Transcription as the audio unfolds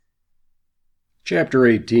Chapter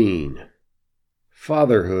 18.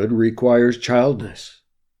 Fatherhood Requires Childness.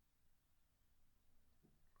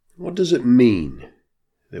 What does it mean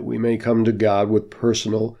that we may come to God with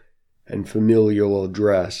personal and familial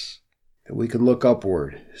address, that we can look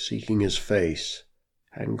upward, seeking His face,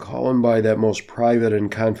 and call Him by that most private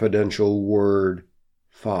and confidential word,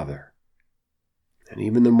 Father, and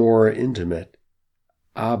even the more intimate,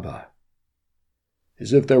 Abba,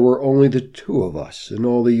 as if there were only the two of us in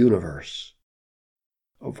all the universe?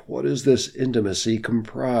 Of what is this intimacy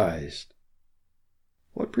comprised?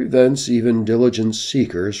 What prevents even diligent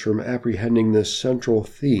seekers from apprehending this central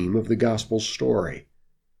theme of the gospel story,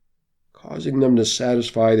 causing them to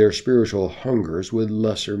satisfy their spiritual hungers with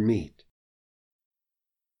lesser meat?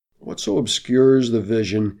 What so obscures the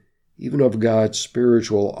vision even of God's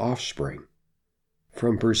spiritual offspring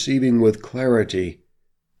from perceiving with clarity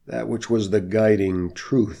that which was the guiding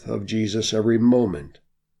truth of Jesus every moment?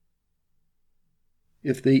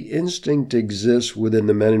 If the instinct exists within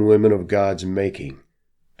the men and women of God's making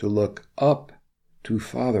to look up to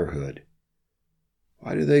fatherhood,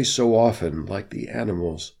 why do they so often, like the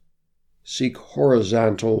animals, seek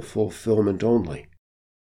horizontal fulfillment only?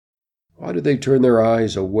 Why do they turn their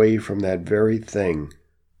eyes away from that very thing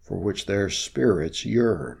for which their spirits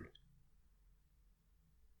yearn?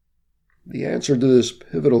 The answer to this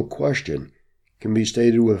pivotal question can be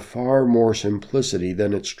stated with far more simplicity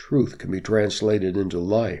than its truth can be translated into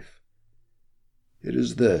life. It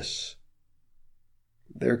is this: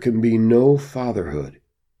 there can be no fatherhood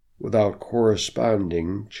without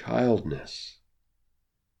corresponding childness.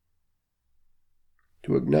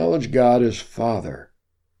 To acknowledge God as Father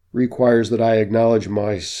requires that I acknowledge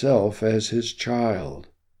myself as His child.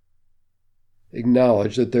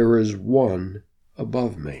 Acknowledge that there is one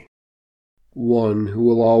above me, one who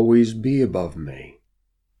will always be above me,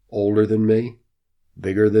 older than me,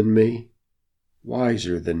 bigger than me,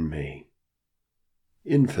 wiser than me,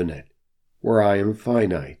 infinite where I am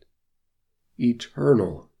finite,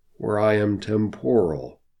 eternal where I am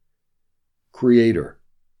temporal, creator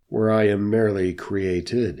where I am merely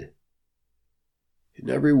created. In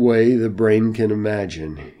every way the brain can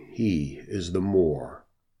imagine, He is the more,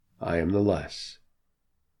 I am the less.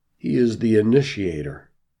 He is the initiator,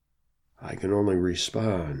 I can only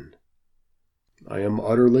respond. I am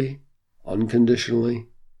utterly, unconditionally,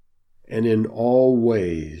 and in all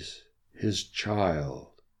ways His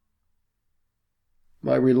child.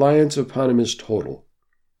 My reliance upon Him is total.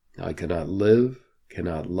 I cannot live,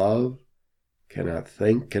 cannot love, cannot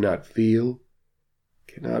think, cannot feel,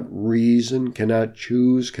 cannot reason, cannot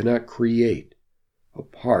choose, cannot create,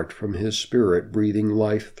 apart from His Spirit breathing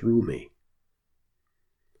life through me.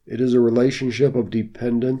 It is a relationship of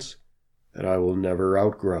dependence that I will never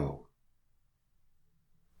outgrow.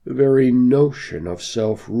 The very notion of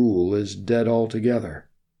self-rule is dead altogether.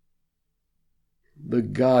 The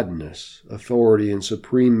godness, authority, and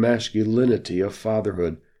supreme masculinity of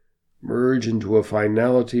fatherhood merge into a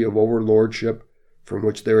finality of overlordship from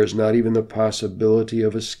which there is not even the possibility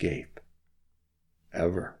of escape,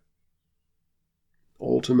 ever.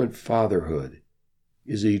 Ultimate fatherhood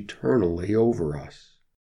is eternally over us.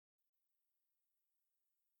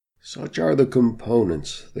 Such are the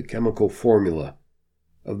components, the chemical formula,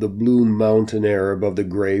 of the blue mountain air above the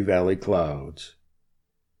gray valley clouds.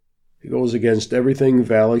 It goes against everything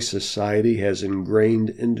valley society has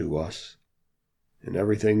ingrained into us, and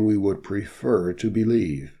everything we would prefer to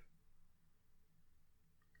believe.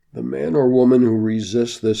 The man or woman who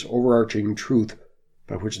resists this overarching truth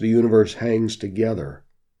by which the universe hangs together,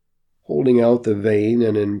 holding out the vain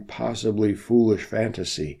and impossibly foolish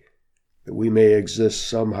fantasy that we may exist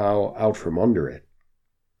somehow out from under it,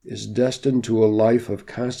 is destined to a life of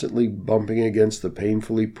constantly bumping against the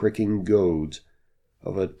painfully pricking goads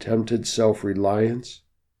of attempted self-reliance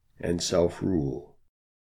and self-rule.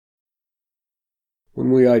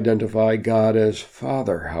 When we identify God as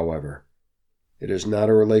Father, however, it is not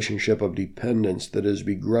a relationship of dependence that is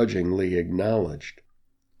begrudgingly acknowledged.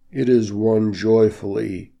 It is one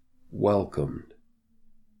joyfully welcomed.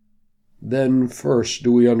 Then first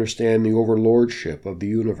do we understand the overlordship of the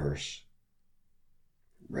universe.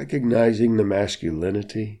 Recognizing the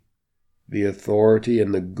masculinity, the authority,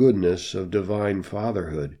 and the goodness of divine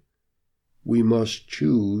fatherhood, we must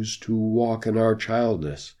choose to walk in our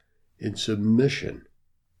childness in submission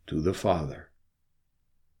to the Father.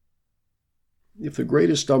 If the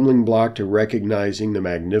greatest stumbling block to recognizing the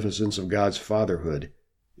magnificence of God's fatherhood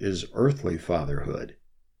is earthly fatherhood,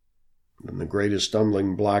 then the greatest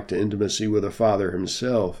stumbling block to intimacy with the Father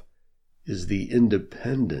Himself is the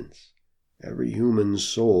independence every human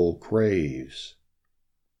soul craves.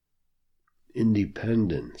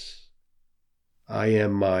 Independence, I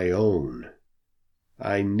am my own.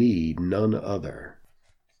 I need none other.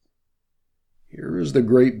 Here is the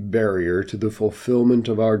great barrier to the fulfillment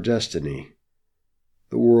of our destiny,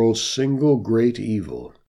 the world's single great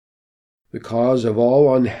evil, the cause of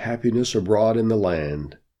all unhappiness abroad in the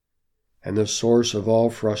land, and the source of all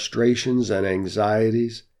frustrations and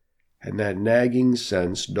anxieties, and that nagging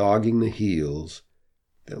sense dogging the heels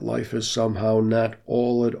that life is somehow not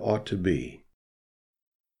all it ought to be.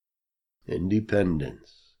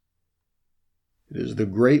 Independence. It is the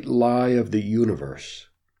great lie of the universe.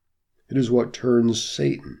 It is what turns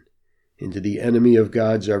Satan into the enemy of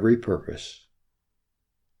God's every purpose.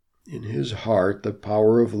 In his heart, the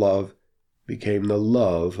power of love became the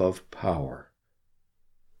love of power.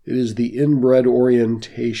 It is the inbred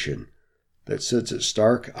orientation that sits at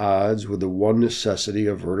stark odds with the one necessity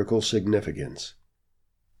of vertical significance,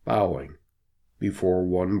 bowing before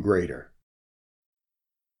one greater.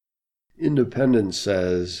 Independence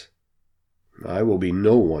says, I will be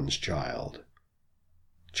no one's child.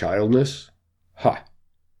 Childness? Ha!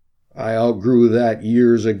 I outgrew that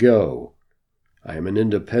years ago. I am an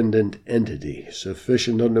independent entity,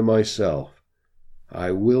 sufficient unto myself.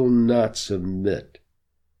 I will not submit.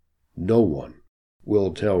 No one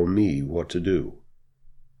will tell me what to do.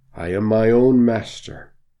 I am my own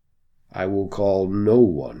master. I will call no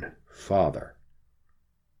one father.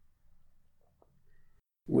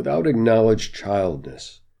 Without acknowledged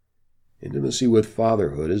childness, intimacy with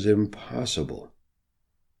fatherhood is impossible.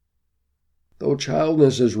 Though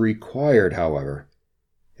childness is required, however,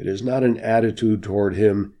 it is not an attitude toward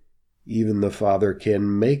him even the Father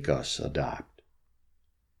can make us adopt.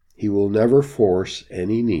 He will never force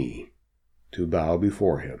any knee to bow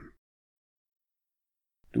before him.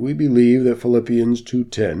 Do we believe that Philippians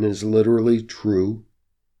 2:10 is literally true?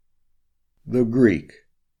 The Greek,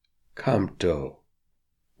 kampto,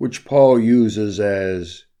 which Paul uses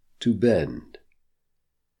as to bend,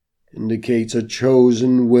 indicates a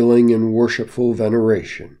chosen, willing, and worshipful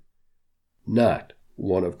veneration, not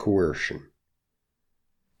one of coercion.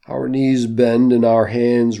 Our knees bend and our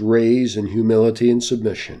hands raise in humility and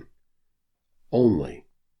submission, only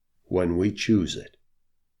when we choose it.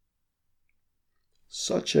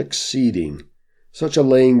 Such acceding, such a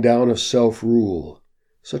laying down of self-rule,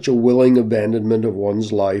 such a willing abandonment of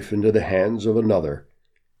one's life into the hands of another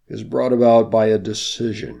is brought about by a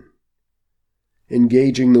decision.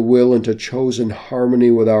 Engaging the will into chosen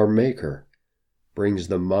harmony with our Maker brings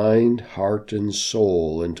the mind, heart, and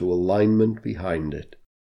soul into alignment behind it.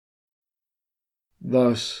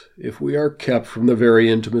 Thus, if we are kept from the very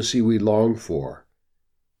intimacy we long for,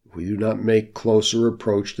 if we do not make closer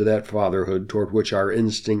approach to that fatherhood toward which our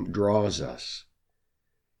instinct draws us,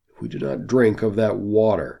 if we do not drink of that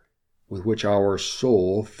water with which our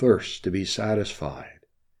soul thirsts to be satisfied,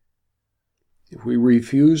 if we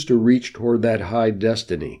refuse to reach toward that high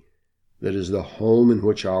destiny that is the home in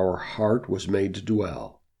which our heart was made to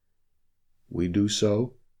dwell, we do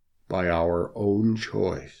so by our own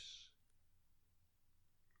choice.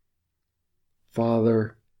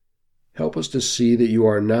 Father, help us to see that you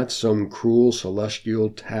are not some cruel celestial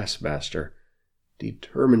taskmaster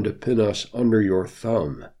determined to pin us under your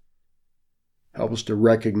thumb. Help us to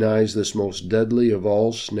recognize this most deadly of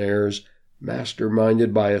all snares,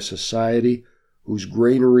 masterminded by a society whose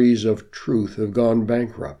granaries of truth have gone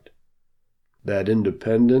bankrupt, that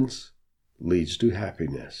independence leads to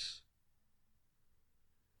happiness.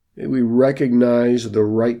 May we recognize the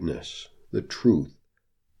rightness, the truth,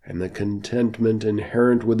 and the contentment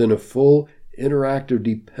inherent within a full interactive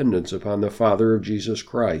dependence upon the Father of Jesus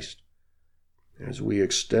Christ, as we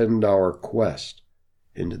extend our quest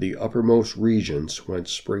into the uppermost regions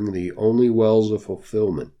whence spring the only wells of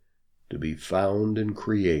fulfillment to be found in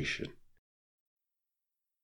creation.